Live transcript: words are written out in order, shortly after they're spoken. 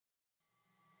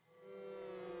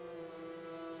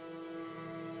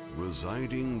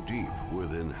Residing deep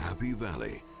within Happy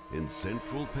Valley in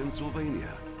central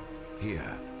Pennsylvania,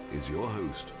 here is your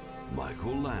host,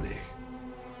 Michael Lanich.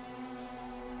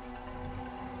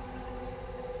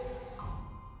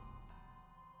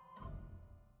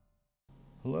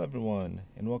 Hello everyone,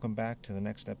 and welcome back to the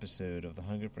next episode of the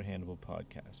Hunger for Hannibal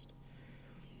podcast.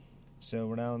 So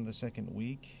we're now in the second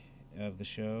week of the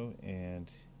show,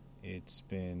 and it's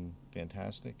been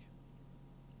fantastic.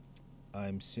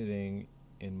 I'm sitting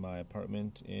in my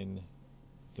apartment in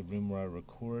the room where I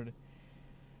record,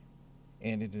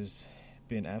 and it has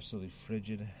been absolutely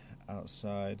frigid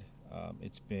outside.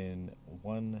 It's been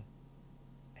one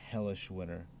hellish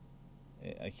winter.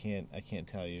 I can't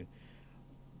tell you.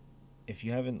 If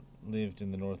you haven't lived in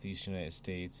the Northeast United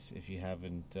States, if you have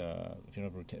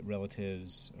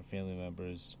relatives or family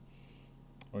members,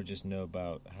 or just know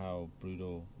about how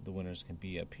brutal the winters can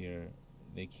be up here,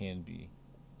 they can be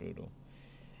brutal.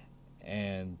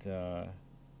 And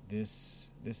this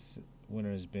winter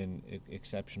has been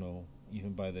exceptional,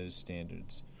 even by those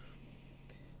standards.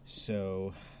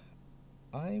 So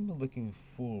I'm looking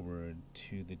forward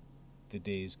to the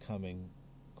days coming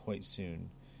quite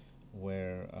soon,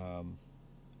 where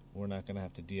we're not going to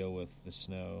have to deal with the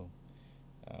snow.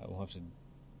 We'll have to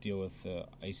deal with the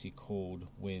icy cold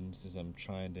winds as I'm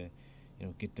trying to,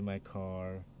 get to my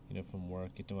car, from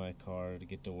work, get to my car to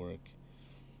get to work.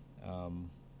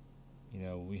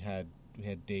 We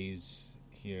had days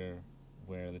here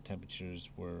where the temperatures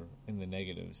were in the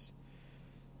negatives.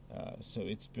 So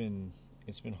it's been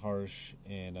harsh,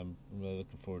 and I'm really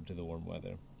looking forward to the warm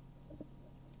weather.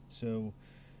 So,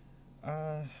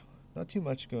 not too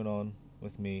much going on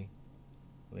with me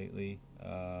lately.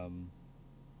 I've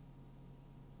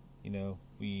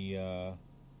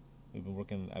been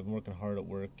working hard at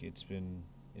work. It's been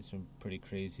pretty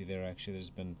crazy there. Actually, there's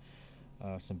been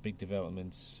some big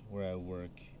developments where I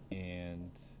work,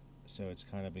 and so it's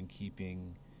kind of been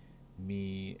keeping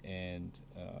me and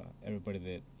everybody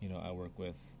that I work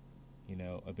with,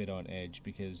 a bit on edge,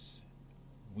 because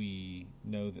we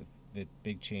know that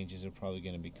big changes are probably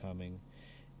going to be coming.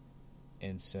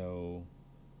 And so,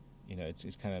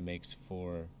 it's kind of makes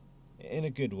for, in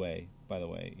a good way, by the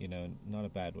way, not a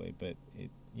bad way, but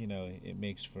it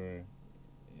makes for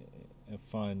a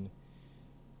fun,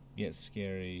 yet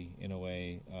scary, in a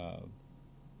way,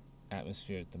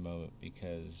 atmosphere at the moment,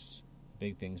 because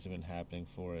big things have been happening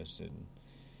for us,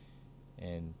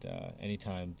 and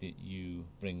anytime that you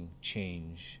bring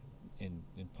change, and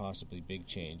possibly big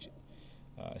change,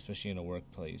 especially in a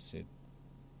workplace,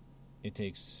 it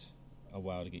takes a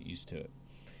while to get used to it.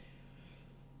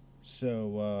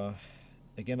 So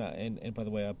again, and by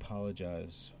the way, I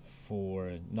apologize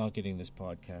for not getting this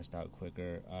podcast out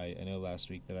quicker. I know last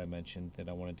week that I mentioned that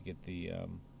I wanted to get the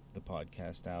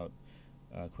podcast out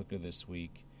quicker this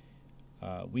week.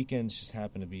 Weekends just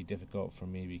happen to be difficult for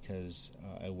me because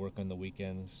I work on the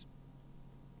weekends,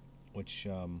 which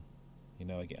I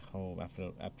get home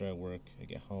after I work. I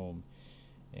get home,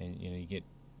 and you get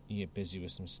busy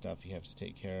with some stuff you have to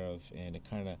take care of, and it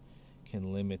kind of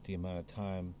can limit the amount of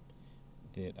time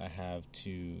that I have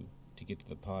to get to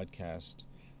the podcast,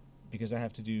 because I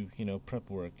have to do prep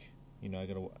work. I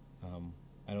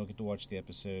don't get to watch the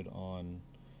episode on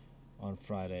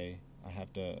Friday. I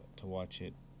have to watch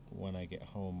it when I get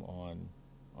home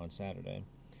on Saturday,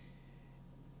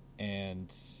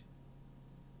 and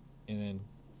then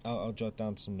I'll jot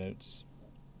down some notes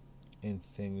and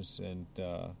things, and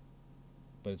but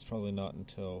it's probably not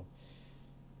until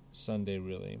Sunday,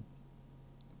 really,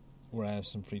 where I have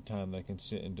some free time that I can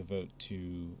sit and devote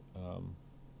to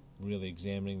really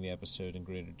examining the episode in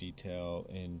greater detail,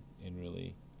 and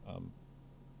really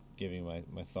giving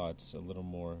my thoughts a little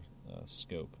more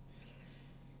scope.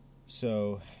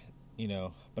 So,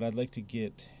 but I'd like to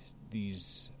get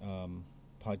these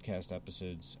podcast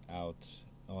episodes out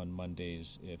on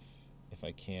Mondays if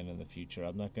I can in the future.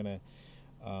 I'm not going to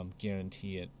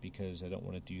guarantee it, because I don't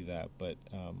want to do that, but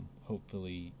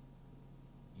hopefully,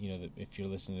 that if you're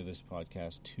listening to this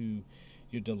podcast, to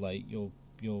your delight, you'll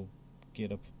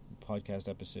get podcast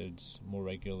episodes more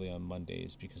regularly on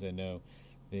Mondays, because I know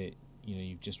that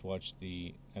you've just watched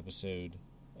the episode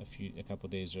a couple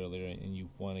of days earlier, and you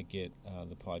want to get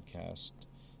the podcast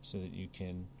so that you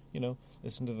can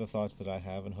listen to the thoughts that I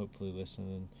have, and hopefully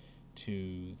listen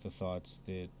to the thoughts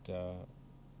that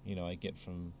I get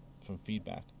from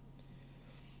feedback.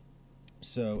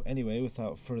 So anyway,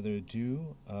 without further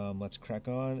ado, let's crack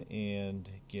on and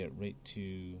get right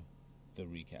to the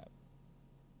recap.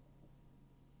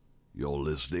 You're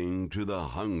listening to the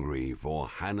Hungry for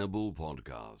Hannibal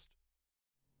podcast.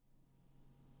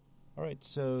 Alright,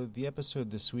 so the episode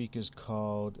this week is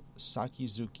called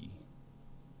Sakizuki,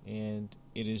 and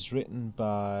it is written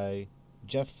by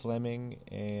Jeff Fleming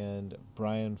and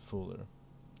Brian Fuller,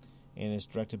 and it's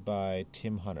directed by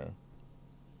Tim Hunter.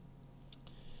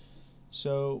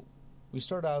 So, we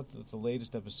start out with the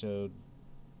latest episode.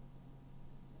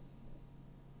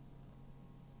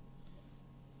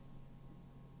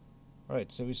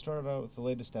 Alright, so we started out with the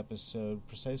latest episode,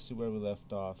 precisely where we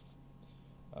left off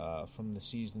from the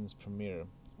season's premiere,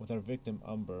 with our victim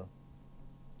Umber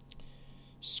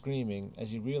screaming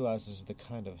as he realizes the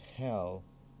kind of hell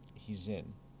he's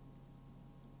in.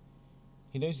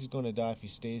 He knows he's going to die if he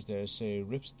stays there, so he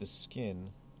rips the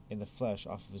skin and the flesh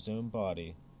off of his own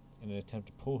body in an attempt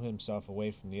to pull himself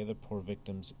away from the other poor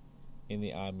victims in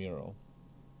the eye mural.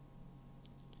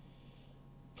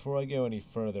 Before I go any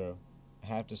further, I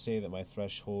have to say that my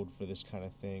threshold for this kind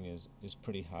of thing is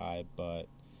pretty high, but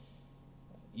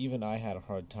even I had a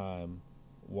hard time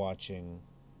watching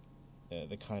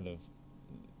the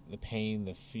pain,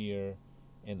 the fear,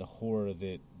 and the horror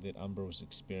that Umber was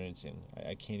experiencing.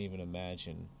 I can't even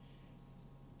imagine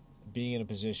being in a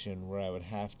position where I would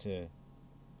have to,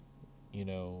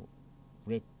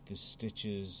 rip the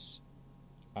stitches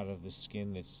out of the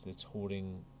skin that's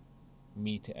holding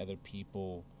me to other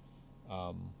people,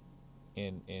 and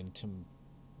to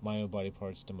my own body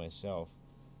parts to myself,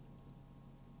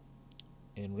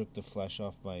 and rip the flesh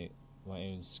off my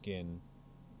own skin,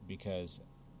 because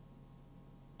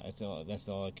that's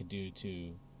all I could do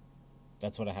to.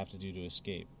 That's what I have to do to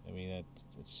escape. I mean,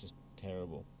 it's just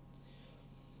terrible.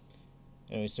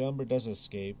 Anyway, so Umber does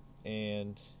escape,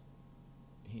 and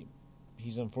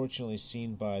he's unfortunately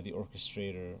seen by the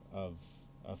orchestrator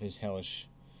of his hellish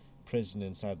prison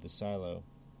inside the silo.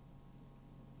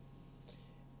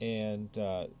 And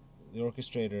the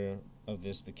orchestrator of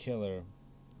this, the killer,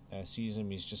 sees him.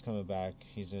 He's just coming back.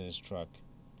 He's in his truck.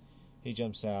 He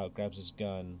jumps out, grabs his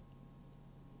gun,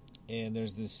 and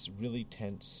there's this really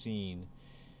tense scene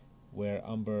where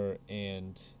Umber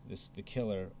and the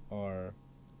killer are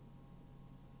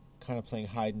kind of playing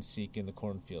hide and seek in the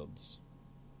cornfields.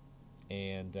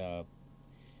 And the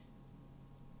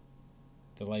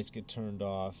lights get turned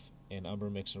off, and Umber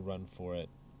makes a run for it,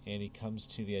 and he comes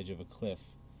to the edge of a cliff.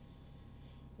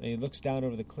 And he looks down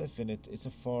over the cliff, and it's a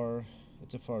far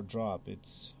drop.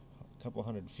 It's a couple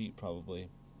 100 feet probably.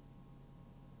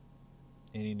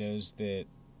 And he knows that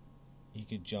he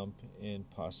could jump and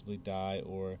possibly die,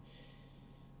 or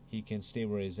he can stay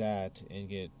where he's at and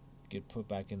get put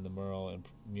back in the mural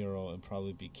and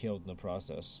probably be killed in the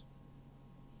process.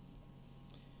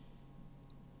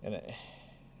 And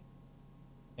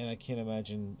I can't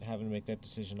imagine having to make that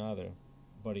decision either,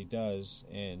 but he does,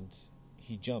 and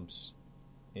he jumps.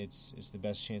 It's the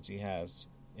best chance he has.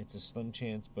 It's a slim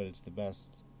chance, but it's the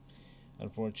best.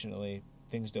 Unfortunately,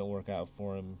 things don't work out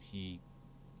for him. He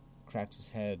cracks his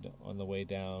head on the way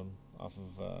down off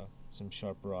of some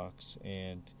sharp rocks,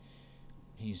 and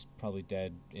he's probably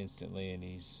dead instantly, and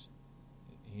he's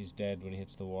dead when he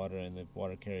hits the water, and the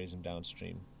water carries him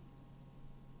downstream.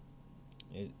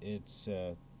 It's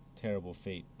a terrible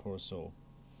fate, poor soul.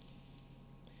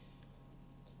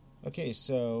 Okay,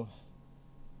 so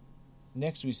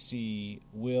next we see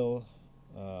Will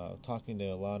talking to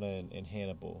Alana and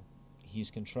Hannibal. He's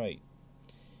contrite.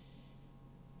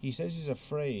 He says he's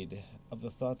afraid of the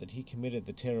thought that he committed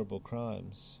the terrible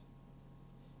crimes,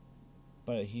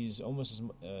 but he's almost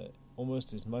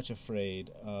as much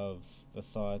afraid of the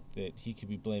thought that he could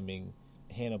be blaming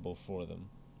Hannibal for them.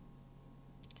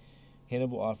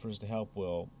 Hannibal offers to help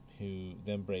Will, who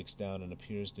then breaks down and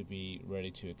appears to be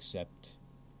ready to accept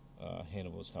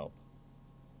Hannibal's help.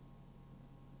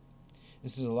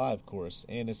 This is a lie, of course,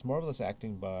 and it's marvelous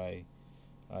acting by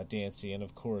Dancy, and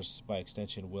of course, by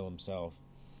extension, Will himself.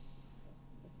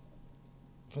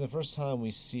 For the first time,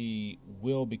 we see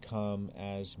Will become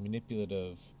as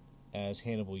manipulative as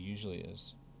Hannibal usually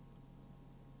is.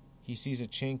 He sees a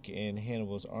chink in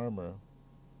Hannibal's armor,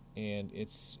 and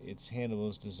it's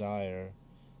Hannibal's desire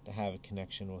to have a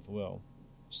connection with Will.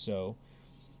 So,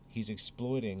 he's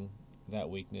exploiting that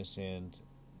weakness and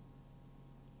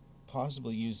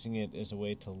possibly using it as a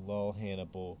way to lull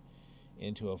Hannibal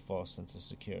into a false sense of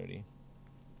security.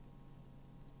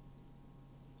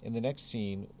 In the next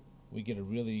scene, we get a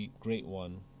really great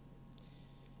one,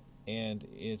 and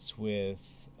it's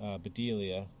with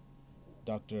Bedelia,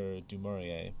 Dr.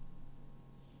 Dumaurier,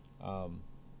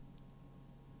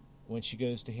 when she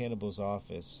goes to Hannibal's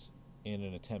office in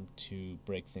an attempt to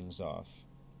break things off.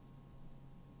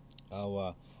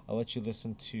 I'll let you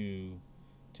listen to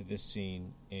this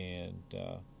scene, and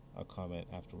I'll comment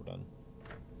after we're done.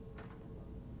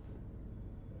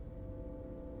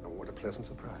 And What a pleasant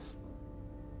surprise.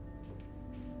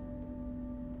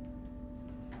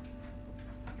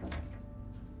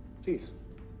 Please,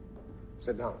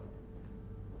 sit down.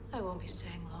 I won't be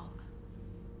staying long.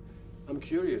 I'm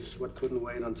curious what couldn't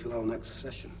wait until our next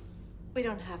session. We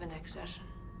don't have a next session.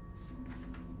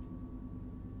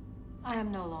 I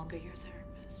am no longer your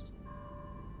therapist.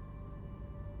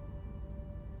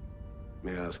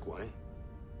 May I ask why?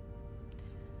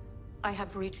 I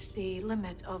have reached the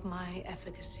limit of my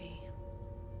efficacy.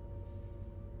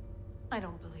 I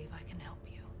don't believe I can help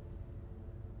you.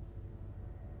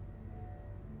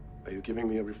 Are you giving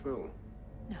me a referral?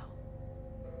 No.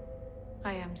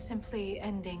 I am simply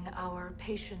ending our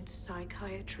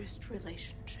patient-psychiatrist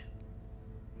relationship.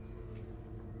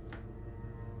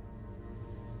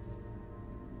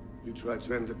 You tried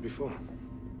to end it before.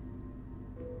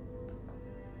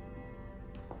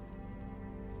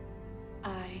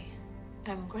 I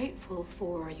am grateful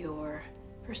for your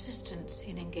persistence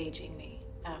in engaging me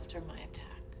after my attack.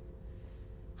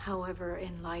 However,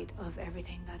 in light of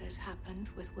everything that has happened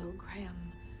with Will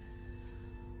Graham,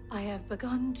 I have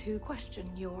begun to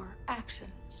question your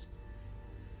actions,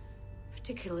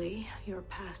 particularly your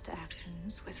past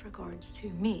actions with regards to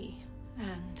me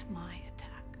and my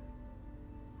attack.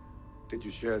 Did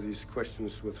you share these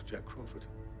questions with Jack Crawford?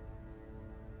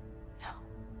 No.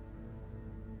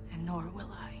 And nor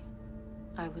will I.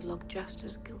 I would look just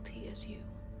as guilty as you.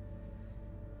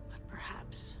 But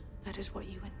perhaps that is what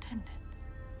you intended.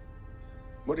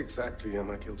 What exactly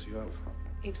am I guilty of?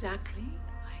 Exactly,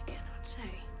 I cannot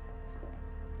say.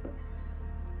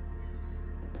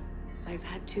 I've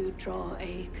had to draw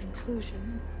a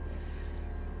conclusion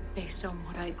based on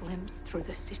what I glimpsed through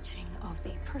the stitching of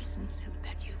the person suit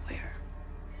that you wear.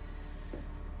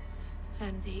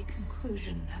 And the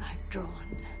conclusion that I've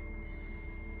drawn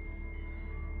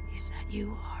is that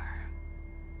you are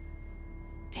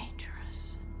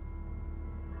dangerous.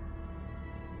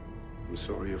 I'm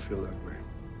sorry you feel that way.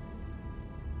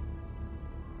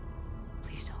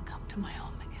 Please don't come to my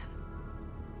home again.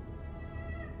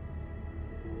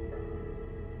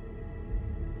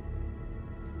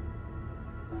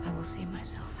 I will see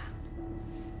myself out.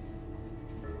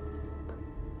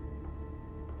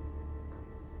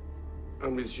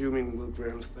 I'm resuming Will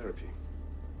Graham's therapy.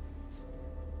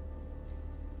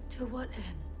 To what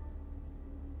end?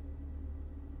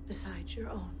 Besides your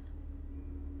own.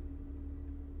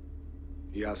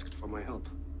 He asked for my help.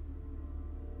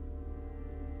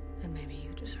 Then maybe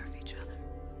you deserve each other.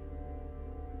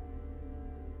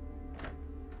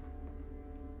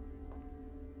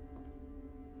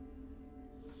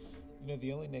 You know,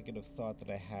 the only negative thought that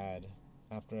I had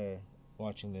after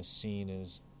watching this scene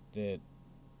is that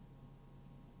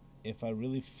if I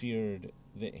really feared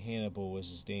that Hannibal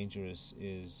was as dangerous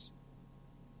as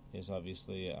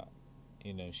obviously,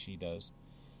 she does,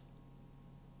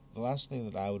 the last thing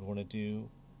that I would want to do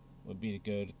would be to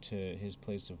go to his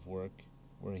place of work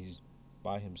where he's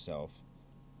by himself.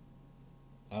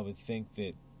 I would think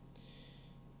that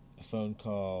a phone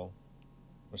call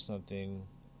or something,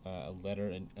 a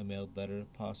letter, a mailed letter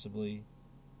possibly,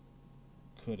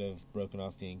 could have broken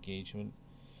off the engagement.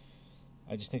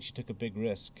 I just think she took a big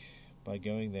risk by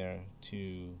going there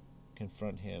to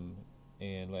confront him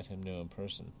and let him know in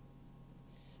person.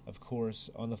 Of course,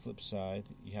 on the flip side,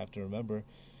 you have to remember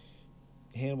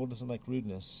Hannibal doesn't like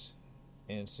rudeness,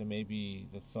 and so maybe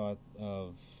the thought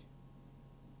of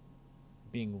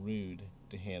being rude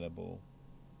to Hannibal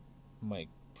might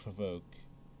provoke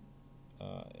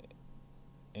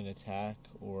an attack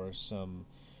or some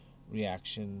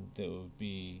reaction that would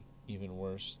be even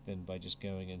worse than by just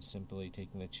going and simply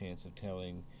taking the chance of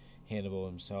telling Hannibal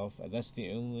himself. That's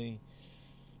the only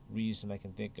reason I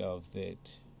can think of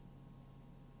that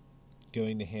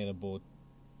going to Hannibal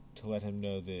to let him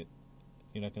know that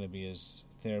you're not going to be his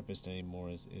therapist anymore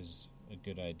is a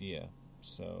good idea.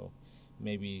 So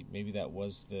maybe that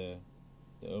was the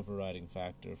overriding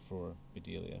factor for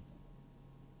Bedelia.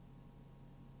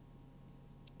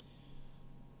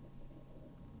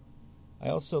 I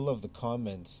also love the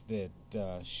comments that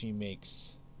she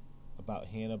makes about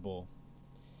Hannibal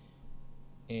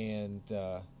and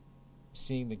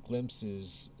seeing the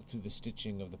glimpses through the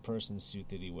stitching of the person suit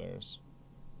that he wears.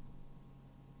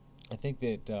 I think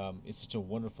that it's such a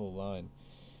wonderful line,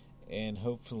 and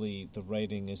hopefully the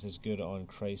writing is as good on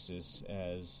Crisis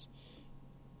as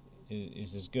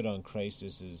it's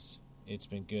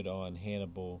been good on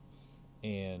Hannibal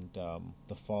and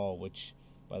The Fall, which,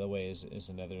 by the way, is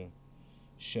another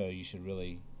show you should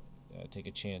really take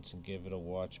a chance and give it a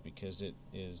watch because it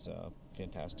is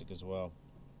fantastic as well.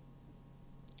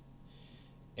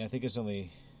 And I think it's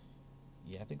only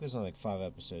I think there's only like 5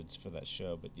 episodes for that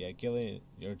show, but yeah,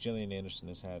 Gillian Anderson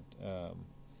has had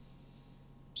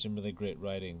some really great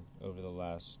writing over the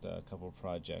last couple of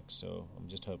projects, so I'm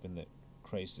just hoping that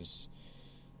Crisis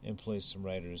employs some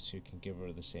writers who can give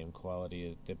her the same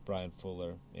quality that Brian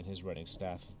Fuller and his writing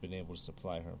staff have been able to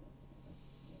supply her.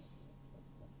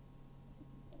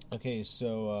 Okay,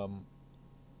 so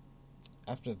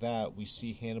after that, we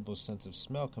see Hannibal's sense of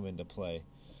smell come into play.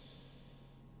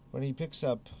 When he picks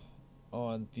up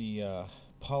on the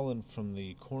pollen from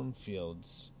the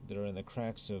cornfields that are in the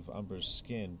cracks of Umber's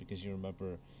skin, because you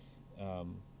remember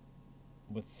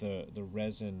with the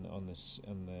resin on the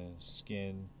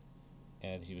skin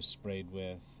that he was sprayed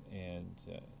with, and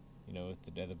with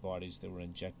the other bodies that were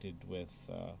injected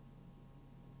with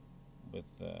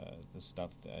the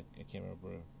stuff that I can't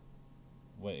remember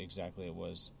what exactly it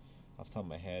was off the top of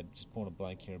my head, just pulling a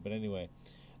blank here. But anyway,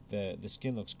 the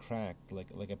skin looks cracked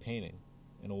like a painting,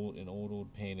 an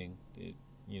old painting that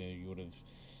you would have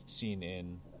seen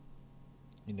in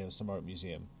some art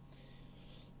museum.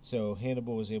 So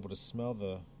Hannibal was able to smell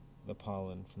the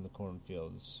pollen from the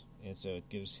cornfields, and so it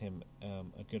gives him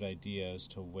a good idea as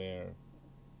to where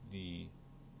the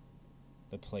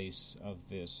place of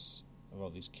all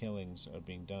these killings are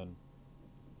being done.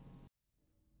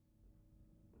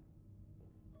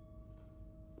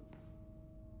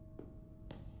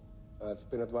 I've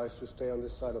been advised to stay on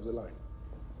this side of the line.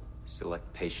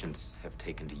 Select patients have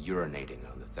taken to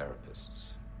urinating on the therapists.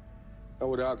 I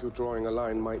would argue drawing a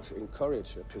line might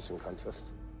encourage a pissing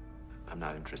contest. I'm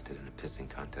not interested in a pissing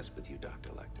contest with you, Dr.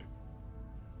 Lecter.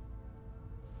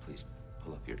 Please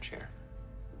pull up your chair.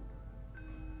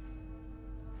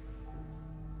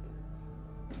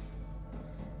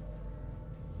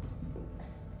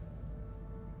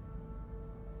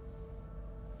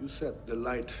 You said the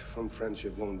light from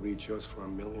friendship won't reach us for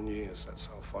 1,000,000 years. That's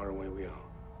how far away we are.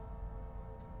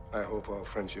 I hope our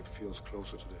friendship feels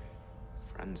closer today.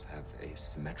 Friends have a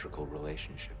symmetrical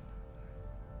relationship.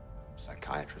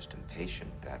 Psychiatrist and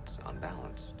patient, that's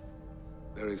unbalanced.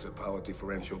 There is a power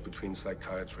differential between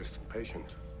psychiatrist and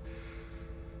patient.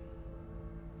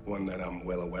 One that I'm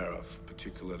well aware of,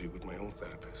 particularly with my own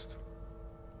therapist.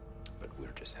 But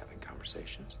we're just having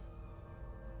conversations.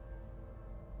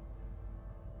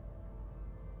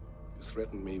 You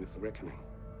threatened me with the reckoning.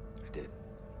 I did.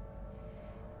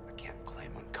 I can't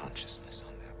claim unconsciousness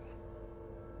on that one.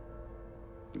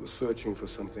 You were searching for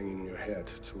something in your head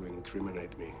to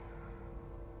incriminate me.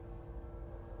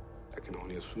 I can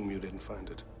only assume you didn't find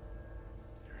it.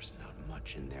 There's not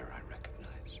much in there I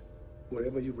recognize.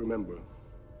 Whatever you remember,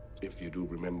 if you do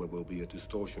remember, will be a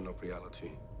distortion of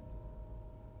reality,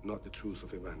 not the truth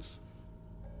of events.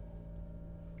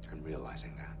 I'm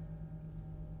realizing that.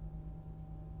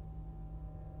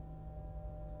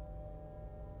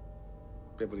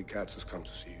 Beverly Katz has come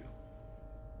to see you.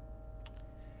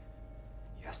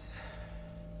 Yes.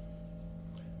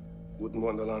 Wouldn't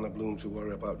want Alana Bloom to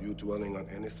worry about you dwelling on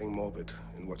anything morbid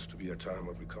in what's to be a time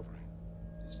of recovery.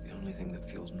 This is the only thing that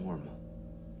feels normal.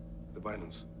 The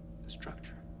violence. The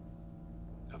structure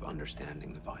of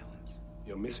understanding the violence.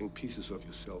 You're missing pieces of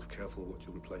yourself. Careful what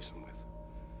you replace them with.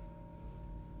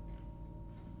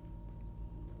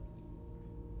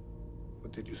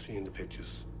 What did you see in the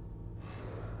pictures?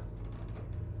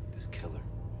 This killer.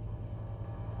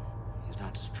 He's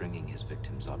not stringing his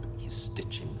victims up, he's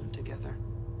stitching them together.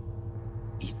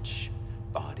 Each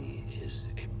body is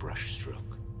a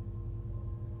brushstroke.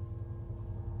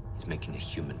 He's making a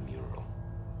human mural.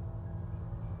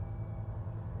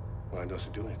 Why does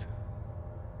he do it?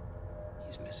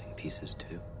 He's missing pieces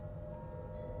too.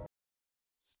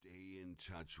 Stay in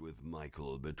touch with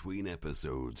Michael between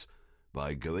episodes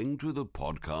by going to the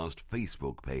podcast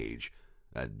Facebook page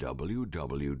at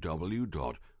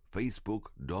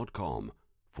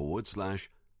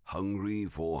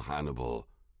www.facebook.com/Hungry4Hannibal,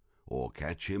 or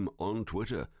catch him on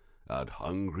Twitter at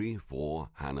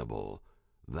Hungry4Hannibal.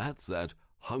 That's at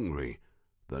Hungry,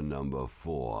 the number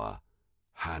 4,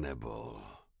 Hannibal.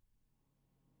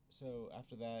 So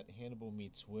after that, Hannibal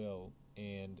meets Will,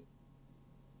 and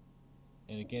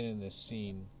again in this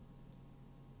scene,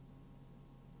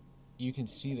 you can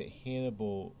see that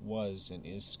Hannibal was and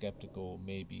is skeptical,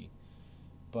 maybe,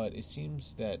 but it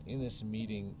seems that in this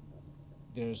meeting,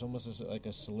 there's almost like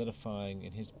a solidifying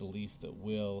in his belief that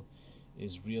Will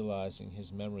is realizing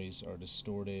his memories are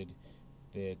distorted,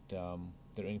 that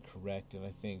they're incorrect, and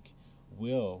I think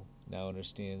Will now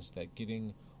understands that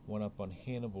getting one up on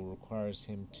Hannibal requires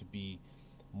him to be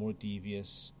more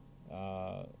devious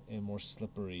and more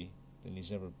slippery than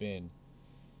he's ever been.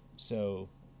 So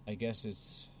I guess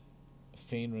it's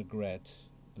feign regret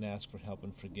and ask for help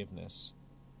and forgiveness,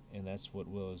 and that's what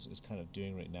Will is kind of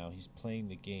doing right now. He's playing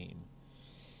the game.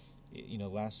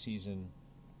 Last season,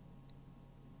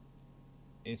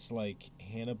 it's like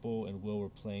Hannibal and Will were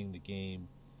playing the game,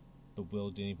 but Will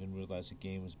didn't even realize the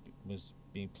game was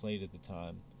being played at the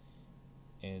time.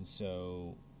 And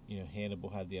so, Hannibal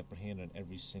had the upper hand on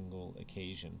every single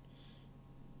occasion.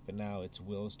 But now it's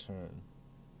Will's turn.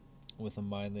 With a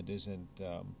mind that isn't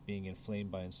being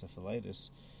inflamed by encephalitis,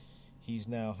 he's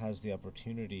now has the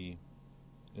opportunity,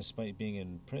 despite being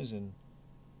in prison,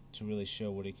 to really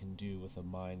show what he can do with a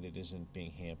mind that isn't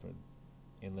being hampered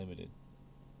and limited.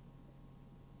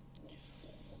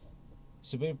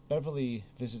 So Beverly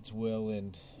visits Will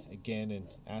and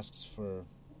asks for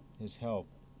his help.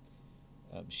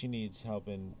 She needs help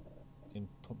in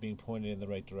being pointed in the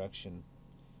right direction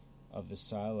of the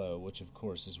silo, which of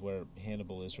course is where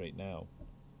Hannibal is right now,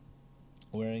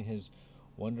 wearing his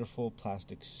wonderful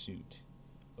plastic suit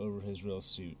over his real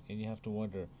suit. And you have to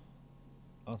wonder,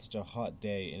 on such a hot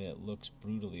day, and it looks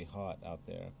brutally hot out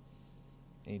there,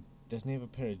 and he doesn't have a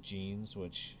pair of jeans,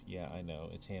 which, yeah, I know,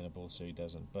 it's Hannibal, so he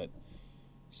doesn't, but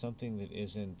something that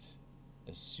isn't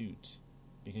a suit,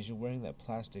 because you're wearing that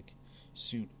plastic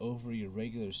suit over your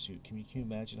regular suit. Can you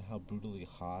imagine how brutally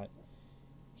hot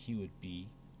he would be?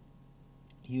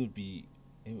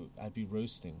 I'd be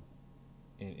roasting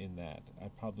in that. I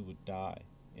probably would die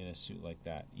in a suit like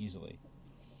that easily.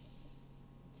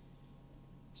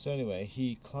 So anyway,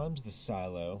 he climbs the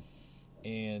silo,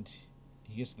 and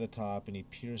he gets to the top, and he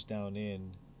peers down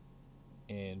in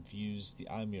and views the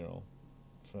eye mural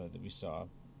that we saw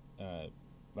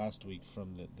last week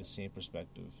from the same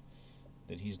perspective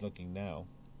that he's looking now.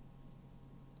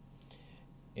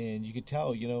 And you could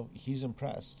tell, he's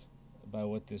impressed by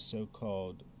what this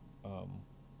so-called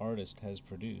artist has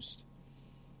produced.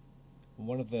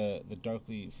 One of the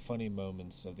darkly funny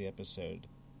moments of the episode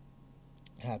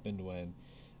happened when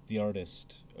the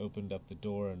artist opened up the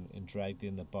door and dragged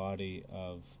in the body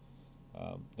of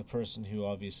the person who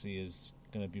obviously is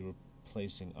going to be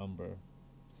replacing Umber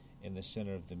in the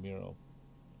center of the mural.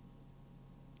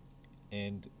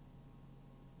 And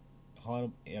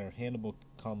Hannibal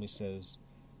calmly says,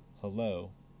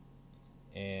 "Hello,"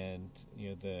 and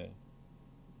the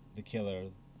killer,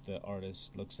 the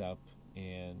artist, looks up,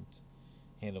 and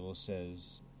Hannibal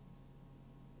says,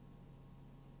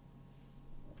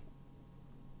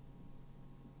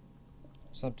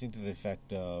 something to the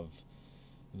effect of,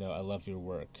 "I love your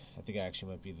work." I think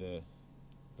actually might be the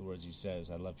words he says,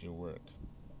 "I love your work."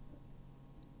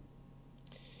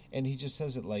 And he just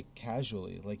says it like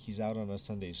casually, like he's out on a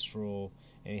Sunday stroll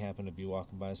and he happened to be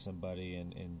walking by somebody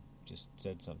and just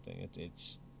said something.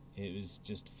 It was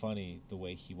just funny the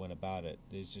way he went about it.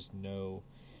 There's just no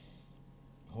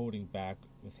holding back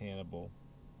with Hannibal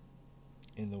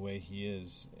in the way he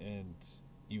is, and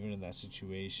even in that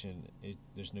situation,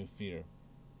 there's no fear,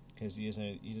 because he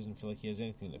doesn't feel like he has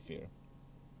anything to fear.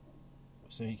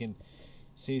 So he can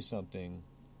say something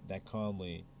that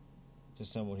calmly to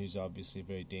someone who's obviously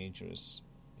very dangerous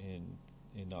and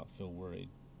not feel worried.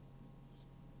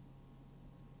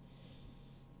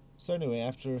 So anyway,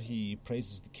 after he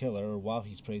praises the killer, or while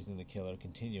he's praising the killer,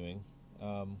 continuing,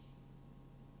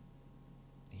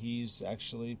 he's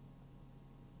actually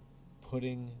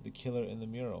putting the killer in the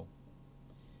mural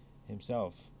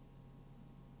himself.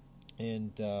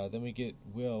 And then we get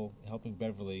Will helping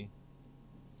Beverly.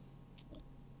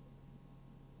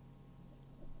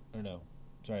 Or no,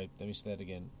 sorry, let me say that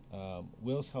again.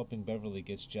 Will's helping Beverly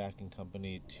gets Jack and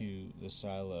company to the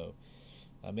silo,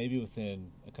 maybe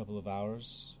within a couple of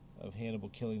hours of Hannibal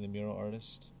killing the mural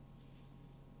artist.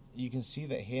 You can see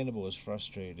that Hannibal is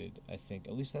frustrated, I think.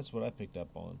 At least that's what I picked up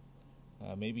on.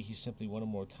 Maybe he simply wanted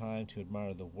more time to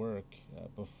admire the work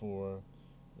before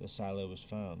the silo was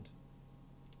found.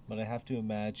 But I have to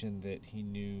imagine that he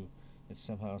knew that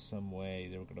somehow, some way,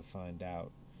 they were going to find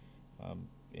out.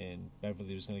 And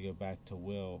Beverly was going to go back to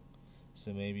Will.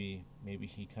 So maybe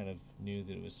he kind of knew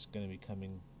that it was going to be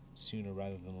coming sooner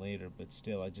rather than later. But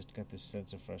still, I just got this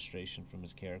sense of frustration from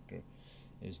his character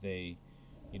as they,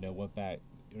 went back,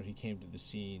 or he came to the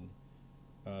scene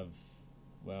of,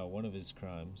 one of his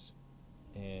crimes.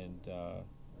 And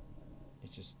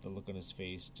it's just the look on his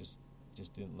face just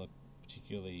didn't look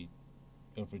particularly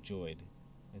overjoyed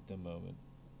at the moment.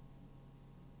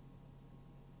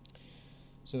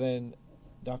 So then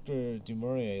Dr. Du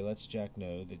Maurier lets Jack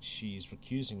know that she's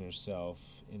recusing herself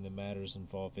in the matters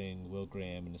involving Will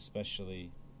Graham and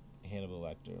especially Hannibal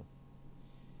Lecter.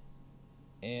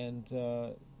 And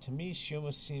to me, she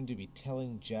almost seemed to be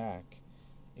telling Jack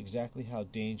exactly how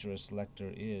dangerous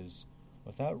Lecter is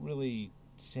without really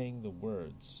saying the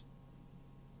words.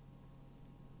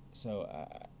 So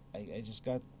I just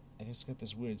got I just got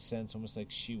this weird sense, almost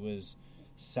like she was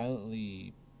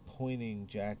silently pointing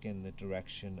Jack in the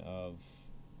direction of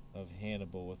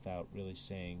Hannibal without really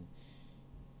saying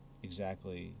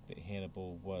exactly that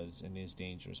Hannibal was and is a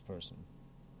dangerous person.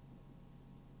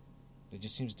 There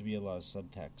just seems to be a lot of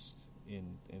subtext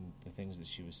in the things that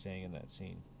she was saying in that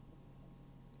scene.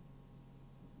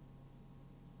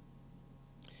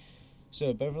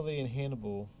 So Beverly and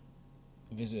Hannibal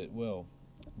visit Will.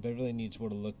 Beverly needs Will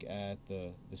to look at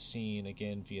the scene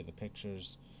again via the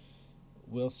pictures.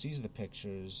 Will sees the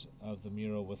pictures of the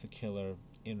mural with the killer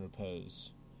in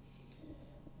repose.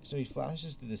 So he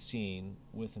flashes to the scene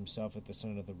with himself at the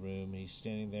center of the room. He's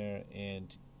standing there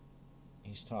and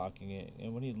he's talking.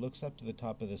 And when he looks up to the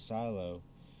top of the silo,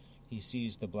 he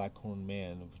sees the black-horned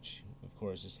man, which of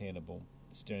course is Hannibal,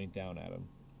 staring down at him.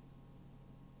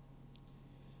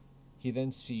 He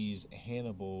then sees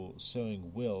Hannibal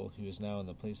sewing Will, who is now in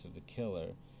the place of the killer,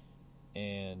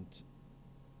 and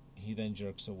he then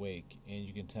jerks awake, and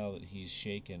you can tell that he's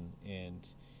shaken and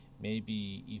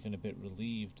maybe even a bit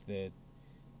relieved that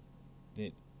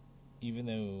even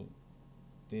though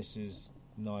this is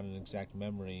not an exact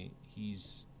memory,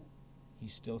 he's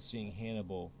still seeing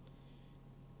Hannibal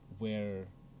where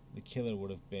the killer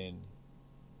would have been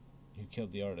who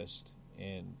killed the artist,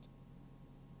 and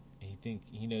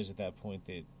he knows at that point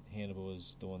that Hannibal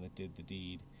is the one that did the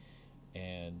deed,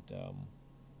 and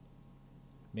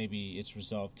maybe it's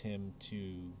resolved him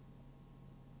to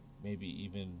maybe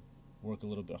even work a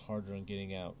little bit harder on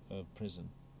getting out of prison.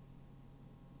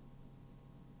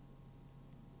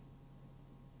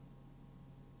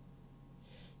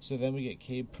 So then we get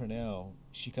Cabe Purnell.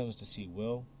 She comes to see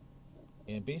Will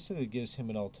and basically gives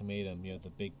him an ultimatum, the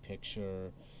big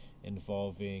picture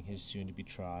involving his soon-to-be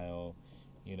trial,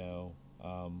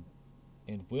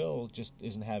 and Will just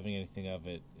isn't having anything of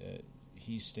it.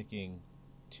 He's sticking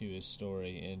to his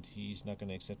story, and he's not going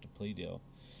to accept a plea deal.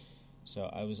 So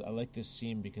I like this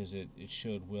scene because it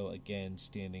showed Will again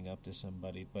standing up to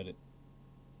somebody, but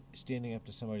standing up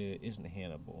to somebody that isn't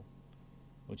Hannibal,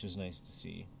 which was nice to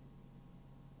see.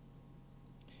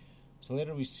 So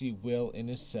later we see Will in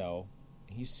his cell.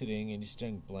 He's sitting and he's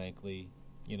staring blankly.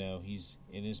 He's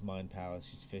in his mind palace.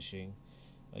 He's fishing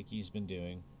like he's been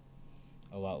doing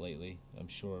a lot lately. I'm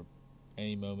sure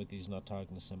any moment that he's not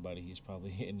talking to somebody, he's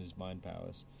probably in his mind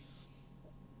palace.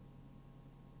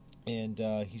 And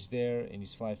he's there and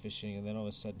he's fly fishing, and then all of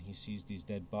a sudden he sees these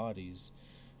dead bodies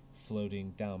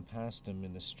floating down past him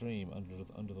in the stream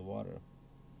under the water.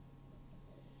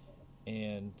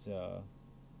 And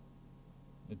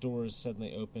the doors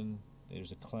suddenly open,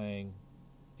 there's a clang,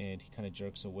 and he kind of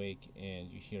jerks awake, and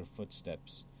you hear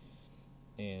footsteps.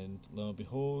 And lo and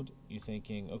behold, you're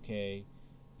thinking, okay,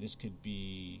 this could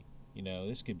be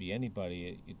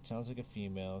anybody. It sounds like a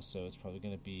female, so it's probably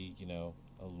going to be,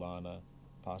 Alana,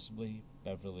 possibly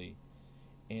Beverly.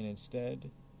 And instead,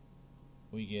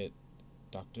 we get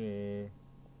Dr.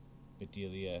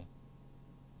 Bedelia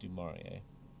du Maurier.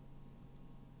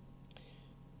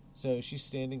 So she's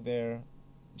standing there,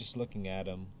 just looking at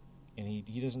him, and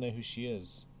he doesn't know who she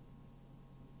is.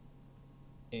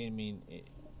 I mean,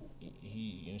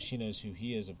 she knows who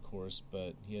he is, of course,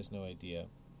 but he has no idea.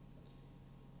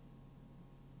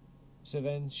 So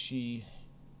then she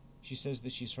says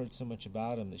that she's heard so much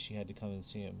about him that she had to come and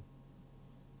see him.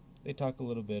 They talk a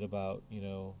little bit about,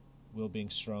 Will being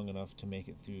strong enough to make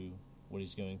it through what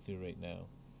he's going through right now,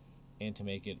 and to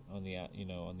make it on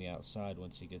the outside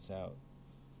once he gets out.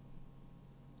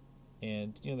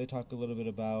 And they talk a little bit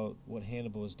about what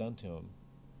Hannibal has done to him.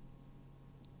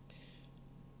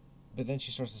 But then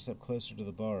she starts to step closer to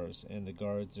the bars, and the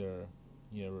guards are,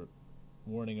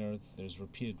 warning her. There's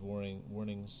repeated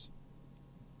warnings,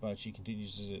 but she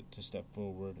continues to step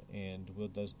forward, and Will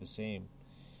does the same.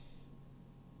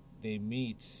 They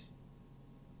meet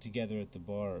together at the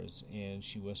bars, and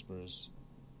she whispers,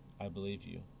 "I believe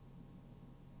you."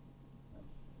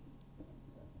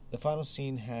 The final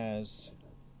scene has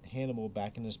Hannibal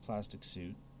back in his plastic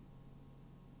suit.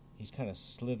 He's kind of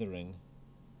slithering.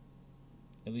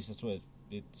 At least that's what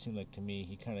it seemed like to me.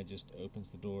 He kind of just opens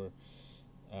the door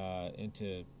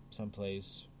into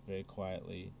someplace very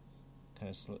quietly, kind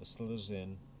of slithers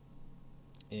in,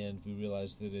 and we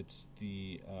realize that it's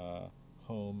the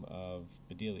home of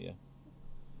Bedelia.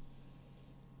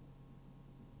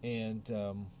 And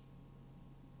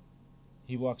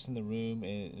he walks in the room,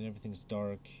 and everything's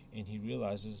dark, and he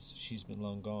realizes she's been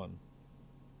long gone.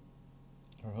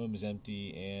 Her home is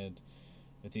empty, and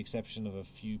with the exception of a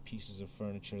few pieces of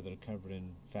furniture that are covered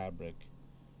in fabric,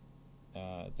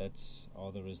 that's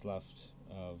all there is left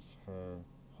of her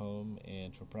home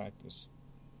and her practice.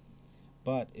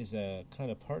 But as a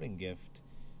kind of parting gift,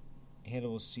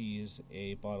 Hannibal sees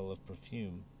a bottle of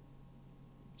perfume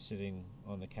sitting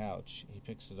on the couch. He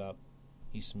picks it up,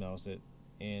 he smells it,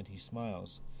 and he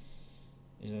smiles.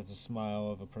 Is that the smile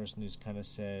of a person who's kind of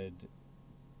said,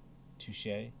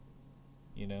 touche?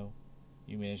 You know,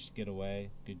 you managed to get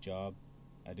away, good job.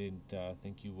 I didn't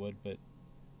think you would, but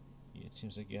it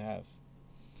seems like you have.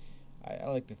 I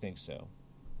like to think so.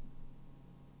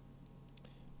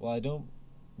 Well, I don't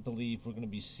believe we're going to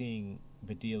be seeing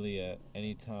Bedelia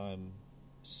anytime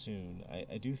soon.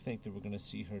 I do think that we're going to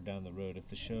see her down the road. If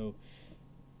the show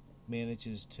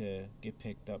manages to get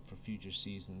picked up for future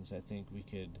seasons, I think we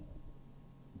could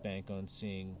bank on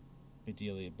seeing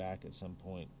Bedelia back at some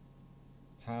point.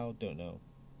 How? Don't know.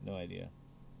 No idea.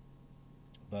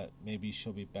 But maybe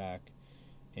she'll be back,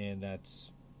 and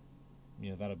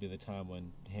that'll be the time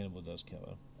when Hannibal does kill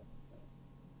her.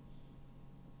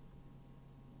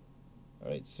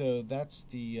 Alright, so that's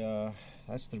the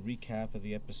recap of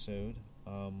the episode.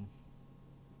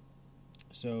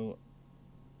 So,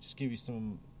 just give you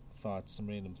some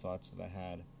random thoughts that I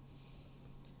had.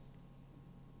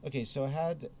 Okay, so I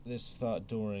had this thought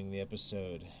during the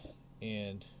episode,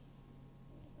 and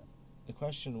the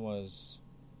question was,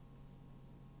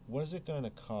 what is it going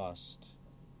to cost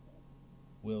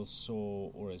Will's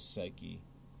soul or his psyche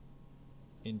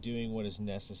in doing what is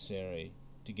necessary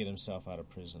to get himself out of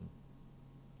prison?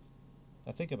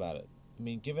 Now think about it. I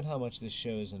mean, given how much this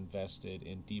show is invested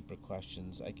in deeper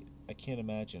questions, I can't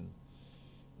imagine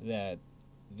that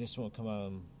this won't come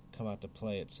out to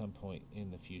play at some point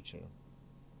in the future.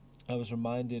 I was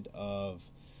reminded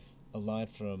of a line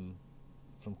from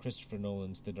Christopher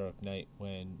Nolan's The Dark Knight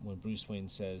when Bruce Wayne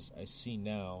says, "I see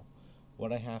now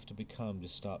what I have to become to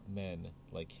stop men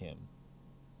like him."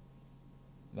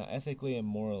 Now, ethically and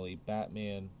morally,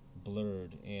 Batman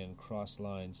blurred and crossed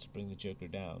lines to bring the Joker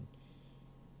down.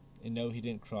 And no, he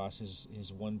didn't cross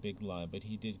his one big line, but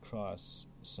he did cross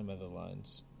some other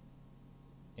lines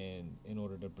in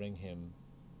order to bring him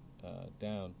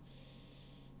down.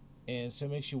 And so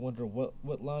it makes you wonder,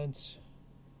 what lines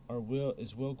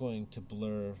is Will going to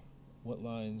blur? What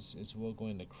lines is Will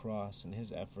going to cross in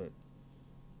his effort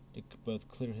to both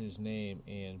clear his name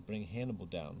and bring Hannibal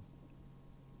down?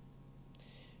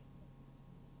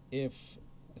 If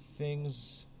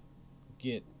things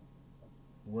get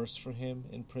worse for him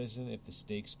in prison, if the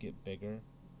stakes get bigger,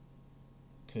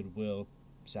 could Will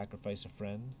sacrifice a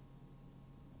friend?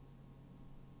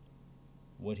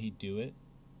 Would he do it?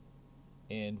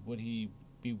 And would he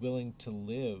be willing to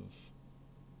live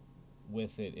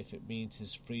with it if it means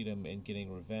his freedom and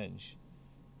getting revenge?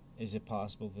 Is it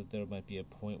possible that there might be a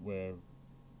point where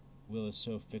Will is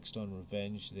so fixed on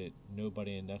revenge that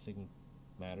nobody and nothing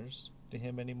matters to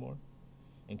him anymore,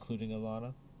 including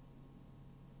Alana?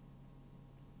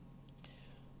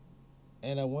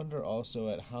 And I wonder also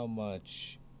at how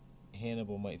much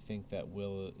Hannibal might think that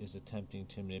Will is attempting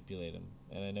to manipulate him.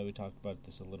 And I know we talked about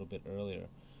this a little bit earlier.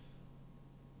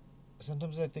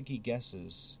 Sometimes I think he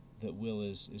guesses that Will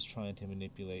is trying to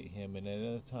manipulate him, and at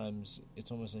other times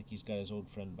it's almost like he's got his old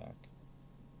friend back.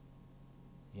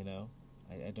 You know?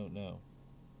 I don't know.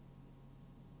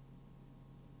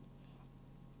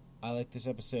 I like this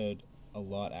episode a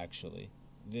lot, actually.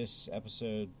 This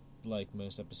episode, like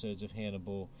most episodes of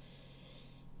Hannibal,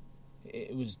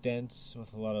 it was dense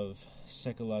with a lot of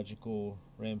psychological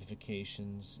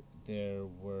ramifications. There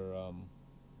were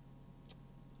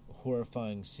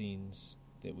horrifying scenes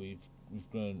that we've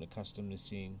grown accustomed to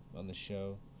seeing on the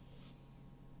show,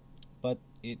 but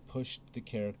it pushed the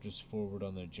characters forward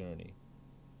on their journey.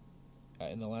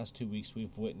 In the last 2 weeks,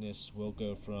 we've witnessed Will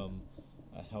go from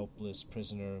a helpless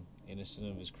prisoner, innocent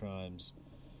of his crimes,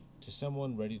 to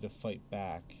someone ready to fight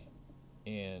back,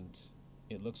 and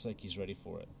it looks like he's ready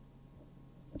for it.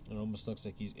 It almost looks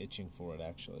like he's itching for it,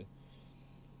 actually.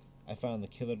 I found the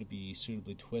killer to be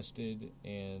suitably twisted,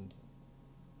 and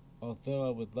although I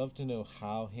would love to know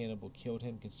how Hannibal killed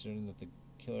him, considering that the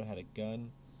killer had a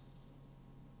gun,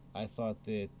 I thought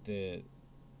that the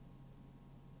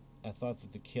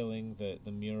killing,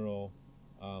 the mural,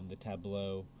 the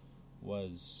tableau,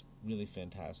 was really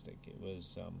fantastic. It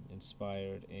was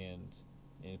inspired and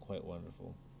quite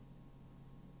wonderful.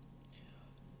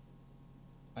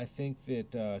 I think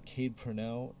that Cade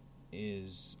Purnell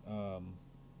is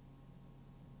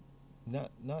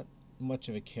not much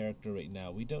of a character right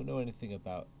now. We don't know anything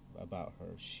about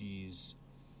her. She's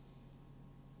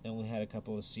only had a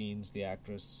couple of scenes. The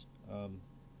actress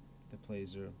that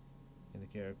plays her and the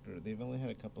character, they've only had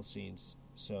a couple scenes,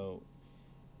 so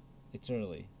it's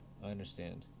early. I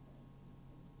understand.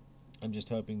 I'm just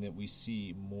hoping that we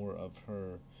see more of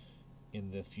her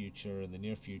in the future, in the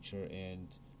near future, and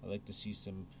I'd like to see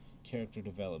some character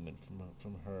development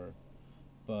from her.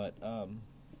 But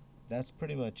that's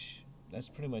pretty much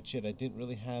it. I didn't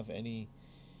really have anything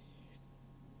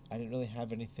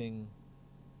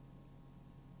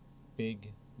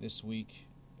big this week,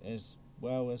 as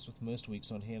well as with most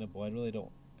weeks on Hannibal. I really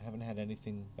haven't had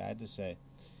anything bad to say.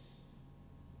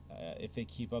 If they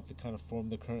keep up the kind of form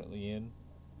they're currently in,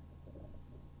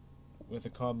 with a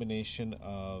combination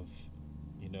of,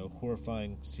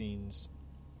 horrifying scenes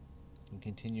and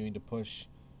continuing to push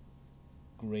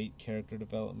great character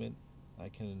development, I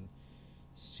can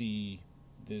see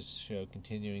this show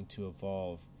continuing to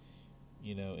evolve,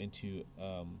 into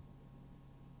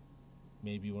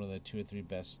maybe one of the 2 or 3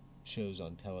 best shows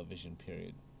on television,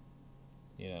 period.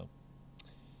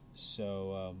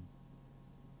 So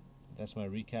that's my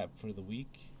recap for the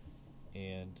week,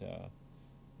 and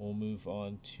we'll move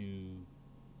on to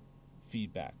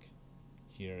feedback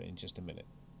here in just a minute.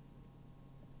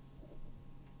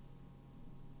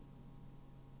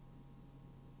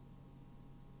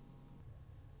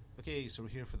 Okay, so we're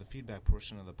here for the feedback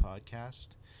portion of the podcast.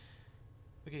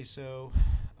 Okay, so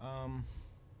I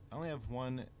only have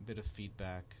one bit of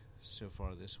feedback so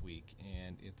far this week,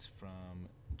 and it's from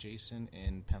Jason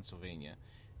in Pennsylvania,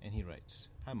 and he writes,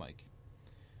 "Hi Mike,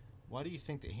 why do you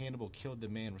think that Hannibal killed the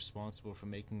man responsible for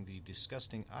making the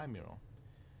disgusting eye mural?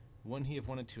 Wouldn't he have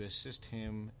wanted to assist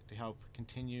him to help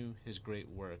continue his great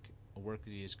work, a work that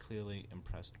he is clearly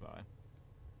impressed by?"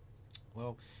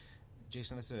 Well,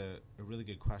 Jason, that's a really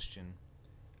good question.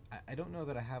 I don't know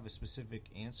that I have a specific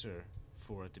answer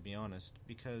for it, to be honest,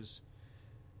 because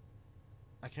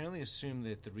I can only assume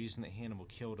that the reason that Hannibal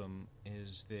killed him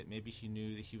is that maybe he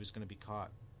knew that he was going to be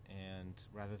caught, and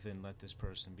rather than let this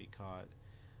person be caught,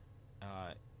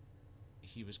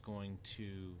 he was going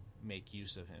to make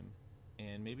use of him.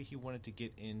 And maybe he wanted to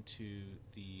get into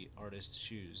the artist's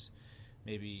shoes,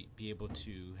 maybe be able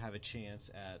to have a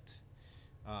chance at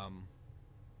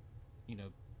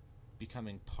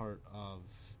becoming part of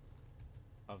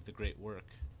the great work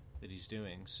that he's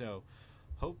doing. So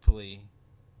hopefully,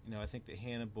 I think that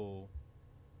Hannibal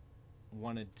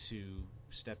wanted to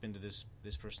step into this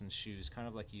person's shoes, kind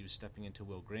of like he was stepping into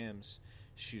Will Graham's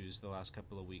shoes the last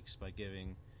couple of weeks by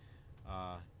giving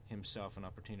himself an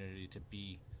opportunity to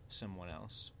be someone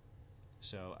else.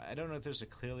 So I don't know if there's a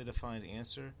clearly defined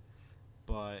answer,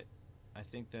 but I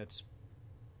think that's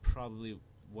probably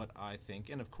what I think.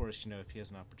 And of course, if he has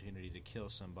an opportunity to kill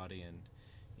somebody and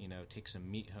take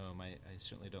some meat home, I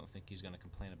certainly don't think he's going to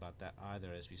complain about that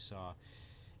either, as we saw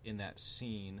in that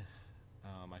scene.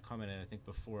 I commented, I think,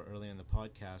 before early in the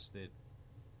podcast that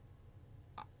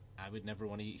I would never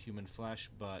want to eat human flesh,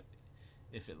 but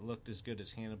if it looked as good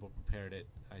as Hannibal prepared it,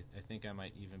 I think I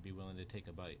might even be willing to take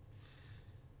a bite.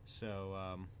 So,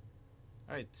 all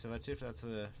right, so that's it. That's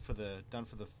for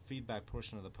the feedback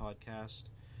portion of the podcast,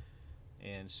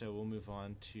 and so we'll move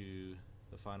on to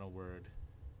the final word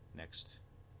next.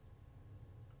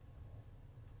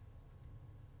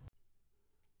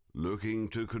 Looking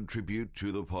to contribute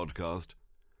to the podcast?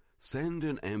 Send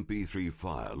an MP3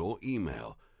 file or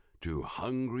email to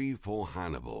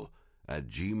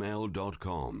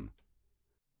hungryforhannibal@gmail.com.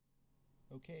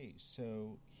 Okay,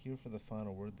 so here for the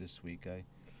final word this week, I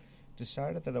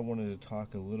decided that I wanted to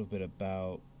talk a little bit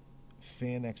about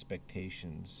fan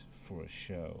expectations for a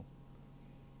show,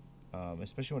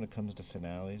 especially when it comes to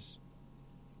finales.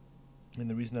 And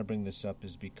the reason I bring this up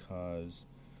is because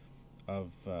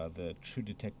of the True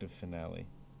Detective finale,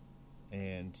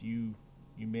 and you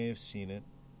may have seen it,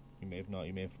 you may have not,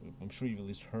 I'm sure you've at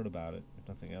least heard about it, if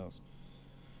nothing else.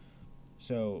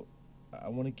 So I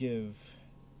want to give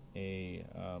a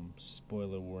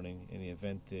spoiler warning in the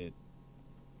event that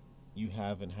you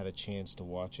haven't had a chance to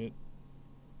watch it,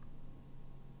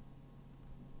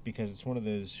 because it's one of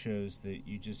those shows that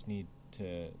you just need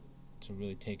to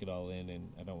really take it all in,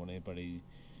 and I don't want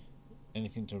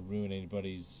anything to ruin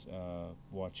anybody's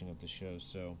watching of the show.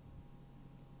 So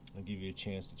I'll give you a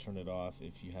chance to turn it off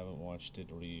if you haven't watched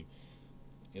it, or you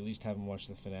at least haven't watched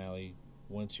the finale.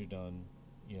 Once you're done,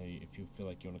 if you feel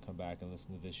like you want to come back and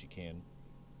listen to this, you can,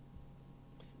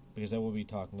 because I will be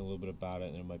talking a little bit about it,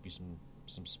 and there might be some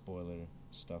spoiler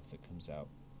stuff that comes out.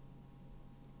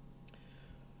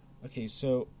 Okay,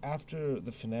 so after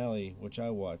the finale, which I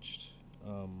watched,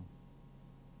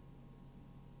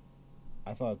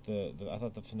 I thought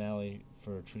the finale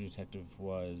for True Detective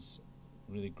was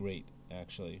really great,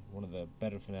 actually. One of the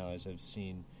better finales I've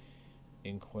seen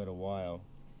in quite a while.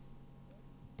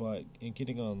 But in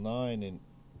getting online and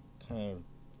kind of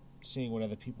seeing what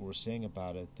other people were saying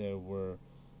about it, there were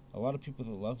a lot of people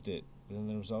that loved it, but then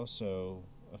there was also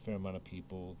a fair amount of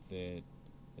people that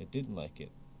didn't like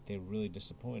it. They were really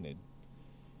disappointed.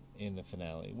 in the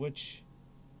finale, which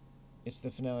it's the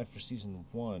finale for season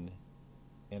 1,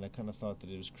 and I kind of thought that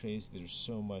it was crazy. There was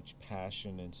so much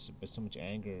passion but so much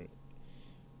anger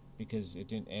because it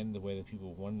didn't end the way that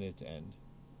people wanted it to end.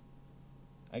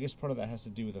 I guess part of that has to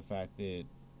do with the fact that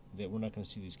we're not going to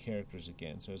see these characters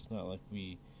again, so it's not like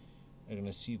we are going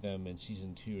to see them in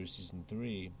season 2 or season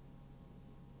 3.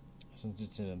 Since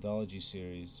it's an anthology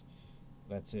series,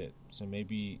 that's it. So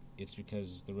maybe it's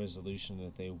because the resolution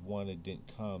that they wanted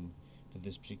didn't come for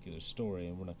this particular story,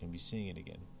 and we're not going to be seeing it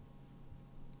again.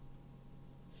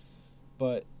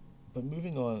 But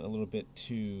moving on a little bit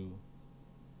to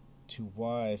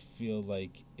why I feel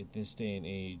like at this day and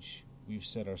age we've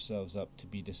set ourselves up to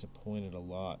be disappointed a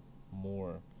lot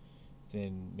more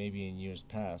than maybe in years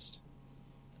past.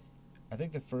 I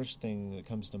think the first thing that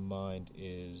comes to mind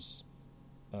is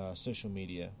social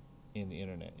media and the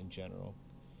internet in general.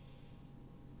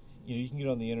 You can get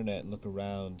on the internet and look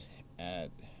around at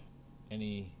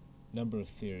any number of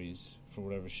theories for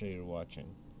whatever show you're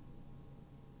watching.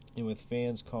 And with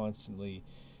fans constantly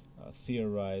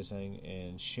theorizing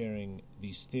and sharing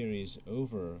these theories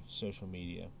over social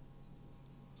media,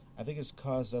 I think it's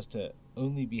caused us to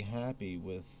only be happy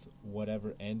with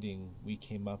whatever ending we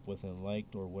came up with and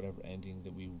liked, or whatever ending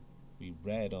that we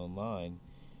read online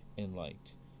and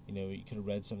liked. You could have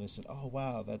read something and said, "Oh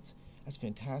wow, that's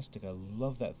fantastic! I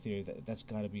love that theory. That's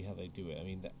got to be how they do it. I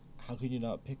mean, how could you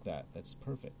not pick that? That's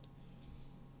perfect."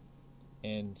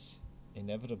 And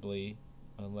inevitably,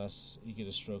 unless you get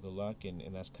a stroke of luck, and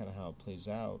that's kind of how it plays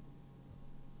out,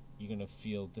 you're going to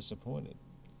feel disappointed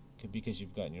because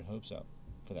you've gotten your hopes up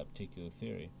for that particular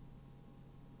theory.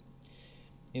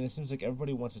 And it seems like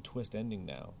everybody wants a twist ending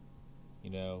now,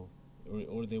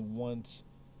 or they want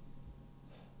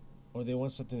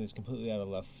something that's completely out of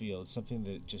left field, something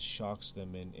that just shocks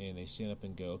them, and they stand up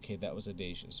and go, "Okay, that was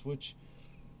audacious," which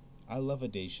I love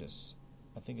audacious.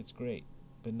 I think it's great,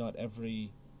 but not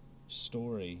every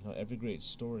great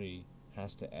story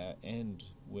has to end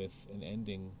with an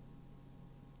ending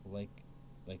like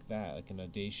that, like an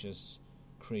audacious,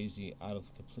 crazy, out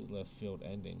of complete left field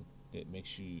ending that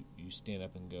makes you stand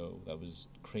up and go, "That was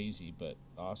crazy but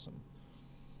awesome."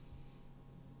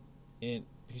 And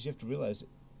because you have to realize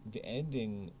the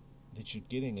ending that you're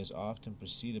getting is often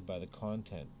preceded by the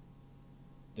content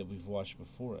that we've watched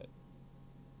before it.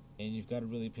 And you've got to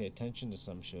really pay attention to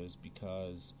some shows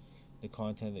because the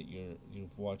content that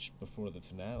you've watched before the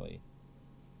finale,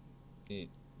 it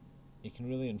can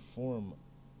really inform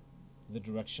the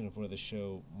direction of where the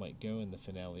show might go in the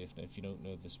finale if you don't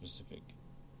know the specific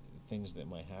things that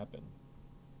might happen.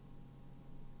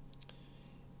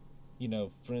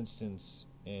 For instance,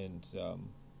 and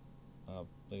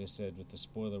like I said, with the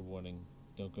spoiler warning,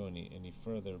 don't go any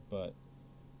further, but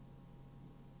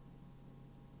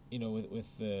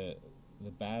with the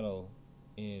battle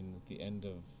in the end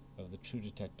of the True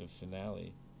Detective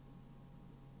finale,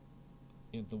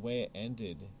 the way it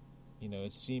ended,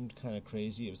 it seemed kind of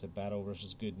crazy. It was a battle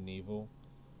versus good and evil,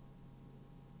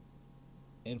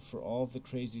 and for all of the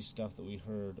crazy stuff that we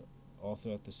heard all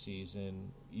throughout the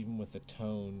season, even with the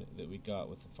tone that we got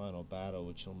with the final battle,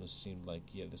 which almost seemed like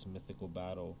this mythical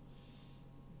battle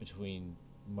between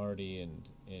Marty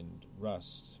and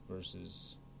Rust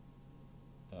versus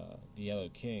the Yellow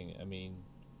King. I mean,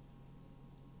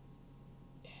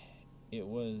 it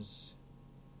was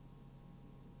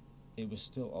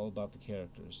still all about the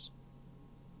characters.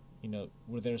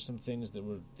 Were there some things that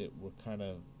were kind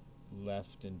of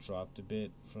left and dropped a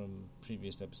bit from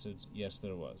previous episodes? Yes,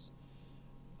 there was.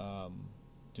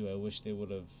 Do I wish they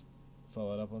would have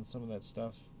followed up on some of that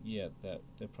stuff? Yeah, that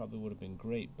probably would have been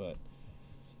great, but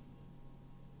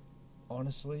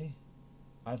honestly,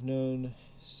 I've known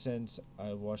since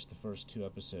I watched the first 2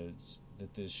 episodes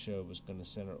that this show was going to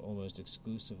center almost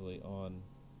exclusively on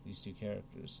these 2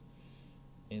 characters,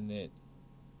 and that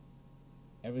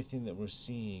everything that we're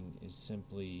seeing is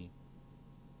simply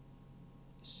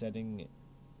setting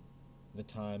the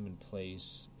time and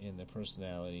place and their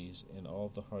personalities and all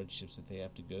of the hardships that they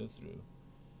have to go through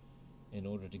in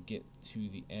order to get to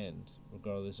the end,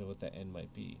 regardless of what that end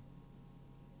might be.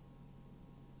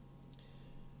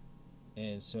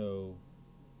 And so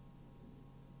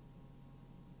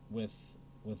with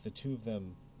the 2 of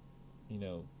them,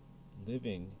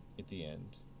 living at the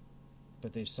end,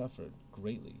 but they've suffered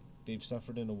greatly. They've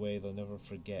suffered in a way they'll never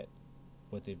forget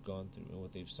what they've gone through and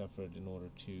what they've suffered in order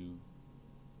to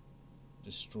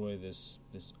destroy this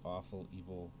awful,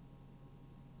 evil,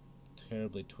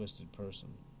 terribly twisted person.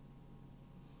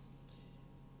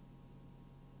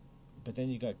 But then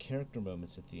you got character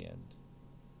moments at the end.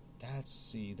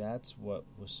 That's what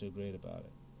was so great about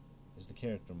it, is the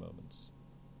character moments.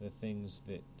 the things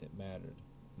that mattered.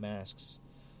 Masks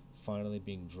finally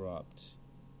being dropped.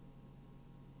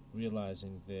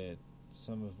 Realizing that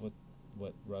some of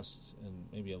what Rust, and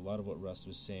maybe a lot of what Rust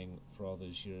was saying for all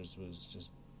those years, was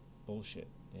just bullshit,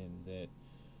 and that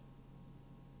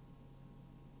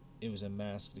it was a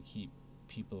mask to keep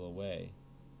people away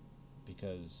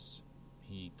because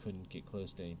he couldn't get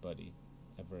close to anybody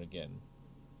ever again.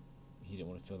 He didn't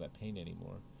want to feel that pain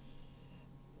anymore.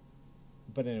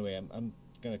 But anyway, I'm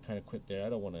going to kind of quit there. I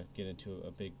don't want to get into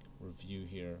a big review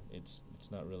here. It's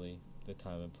not really the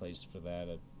time and place for that.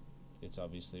 It's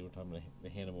obviously, we're talking about the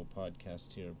Hannibal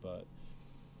podcast here, but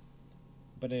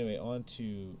anyway, on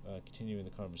to continuing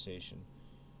the conversation.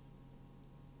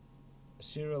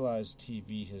 Serialized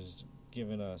TV has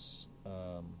given us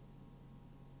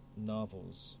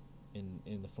novels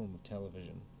in the form of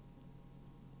television.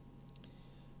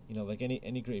 You know, like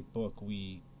any great book,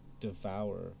 we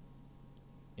devour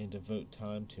and devote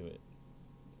time to it.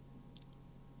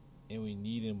 And we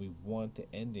need and we want the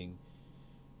ending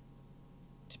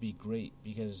to be great,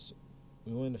 because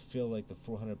we want to feel like the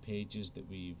 400 pages that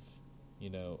we've,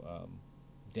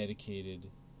 dedicated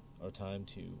our time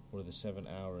to, or the 7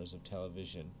 hours of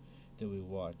television that we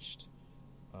watched,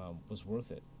 was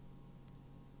worth it.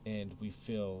 And we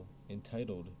feel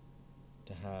entitled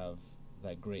to have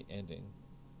that great ending.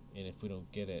 And if we don't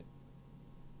get it,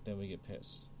 then we get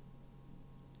pissed.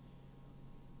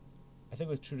 I think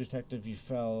with True Detective, you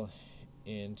fell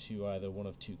into either one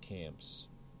of two camps.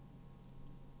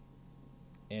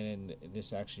 And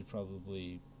this actually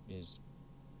probably is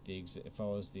it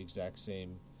follows the exact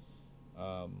same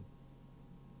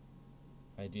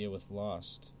idea with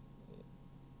Lost.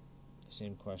 The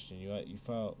same question. You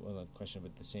fell, well, not the question,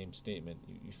 but the same statement.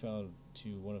 You fell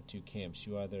into one of two camps.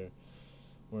 You either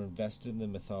were invested in the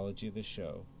mythology of the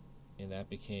show, and that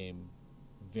became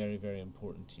very, very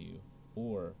important to you,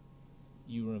 or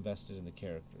you were invested in the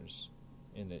characters,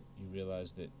 and that you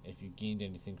realized that if you gained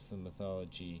anything from the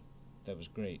mythology, that was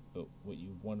great, but what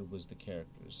you wanted was the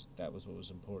characters. That was what was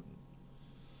important.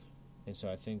 And so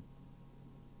I think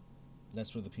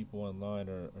that's where the people online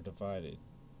are divided.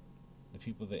 The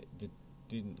people that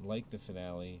didn't like the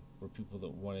finale were people that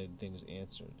wanted things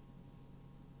answered.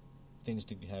 Things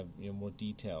to have more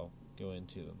detail go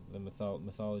into them. The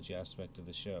mythology aspect of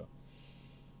the show.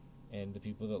 And the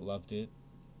people that loved it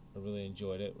or really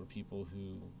enjoyed it were people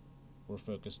who were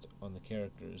focused on the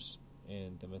characters,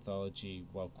 and the mythology,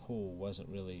 while cool, wasn't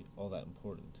really all that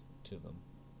important to them.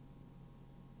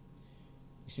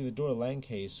 You see, the Dora Lang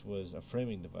case was a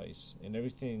framing device, and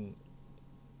everything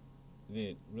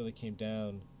that really came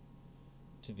down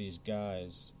to these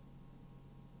guys,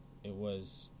 it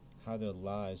was how their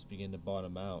lives began to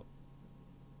bottom out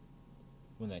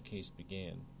when that case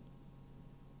began,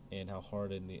 and how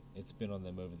hard it's been on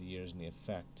them over the years, and the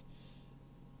effect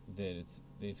that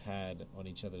they've had on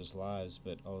each other's lives,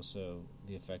 but also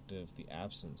the effect of the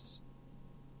absence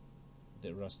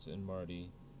that Rust and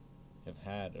Marty have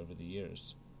had over the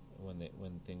years,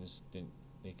 when things didn't,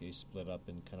 they split up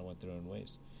and kind of went their own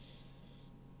ways.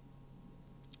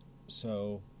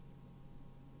 So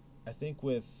I think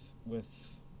with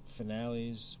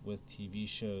finales, with TV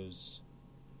shows,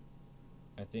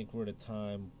 I think we're at a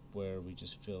time where we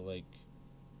just feel like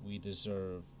we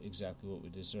deserve exactly what we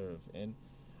deserve, and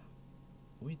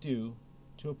we do,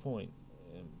 to a point.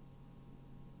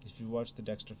 If you watch the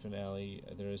Dexter finale,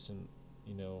 there isn't,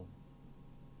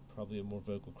 probably a more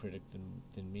vocal critic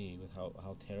than me with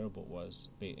how terrible it was,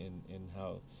 and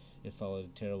how it followed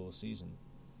a terrible season.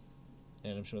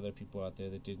 And I'm sure there are people out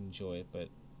there that did enjoy it, but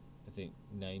I think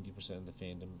 90% of the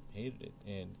fandom hated it.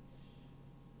 And,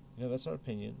 that's our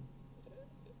opinion.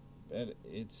 But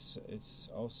it's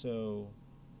also...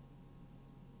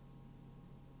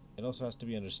 It also has to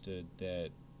be understood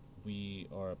that we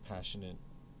are a passionate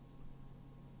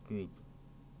group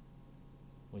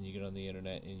when you get on the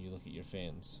internet and you look at your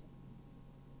fans.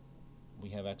 We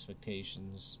have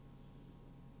expectations,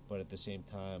 but at the same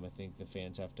time, I think the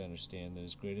fans have to understand that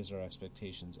as great as our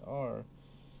expectations are,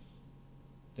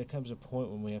 there comes a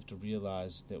point when we have to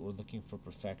realize that we're looking for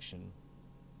perfection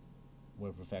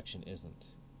where perfection isn't.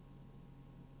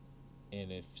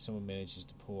 And if someone manages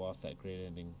to pull off that great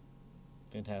ending,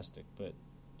 fantastic, but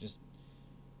just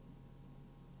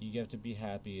you have to be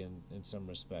happy in some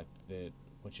respect that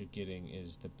what you're getting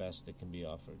is the best that can be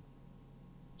offered.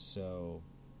 So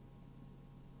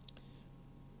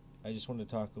I just want to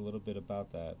talk a little bit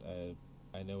about that.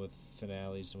 I know with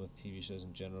finales and with TV shows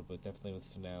in general, but definitely with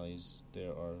finales,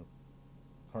 there are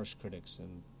harsh critics,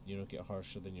 and you don't get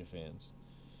harsher than your fans.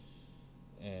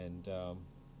 And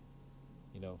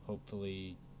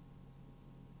hopefully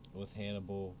with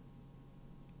Hannibal,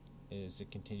 as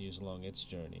it continues along its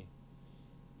journey.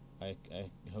 I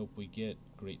hope we get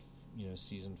great,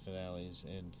 season finales,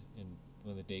 and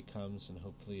when the day comes, and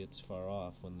hopefully it's far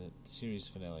off, when the series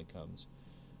finale comes,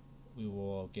 we will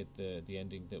all get the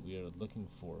ending that we are looking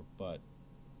for. But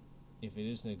if it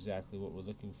isn't exactly what we're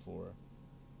looking for,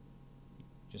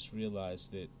 just realize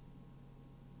that,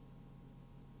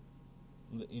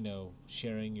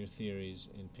 sharing your theories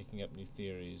and picking up new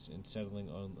theories and settling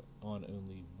on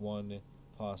only one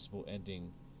possible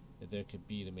ending that there could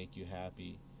be to make you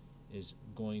happy is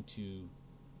going to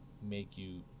make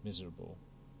you miserable.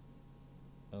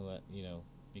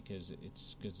 Because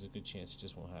there's a good chance it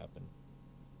just won't happen.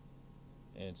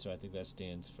 And so I think that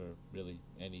stands for really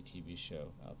any TV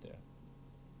show out there.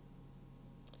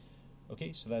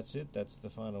 Okay, so that's it. That's the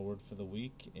final word for the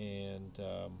week, and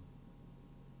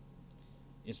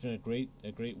it's been a great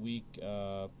week.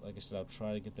 Like I said, I'll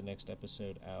try to get the next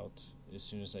episode out as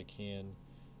soon as I can.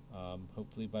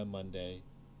 Hopefully by Monday.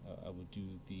 I will do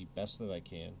the best that I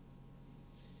can.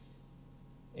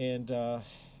 And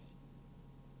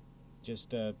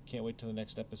just can't wait till the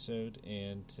next episode,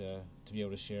 and to be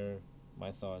able to share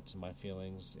my thoughts and my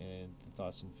feelings and the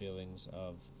thoughts and feelings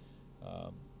of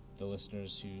the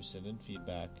listeners who send in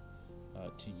feedback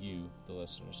to you, the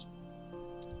listeners.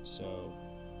 So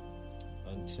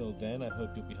until then, I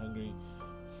hope you'll be hungry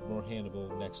for more Hannibal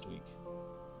next week.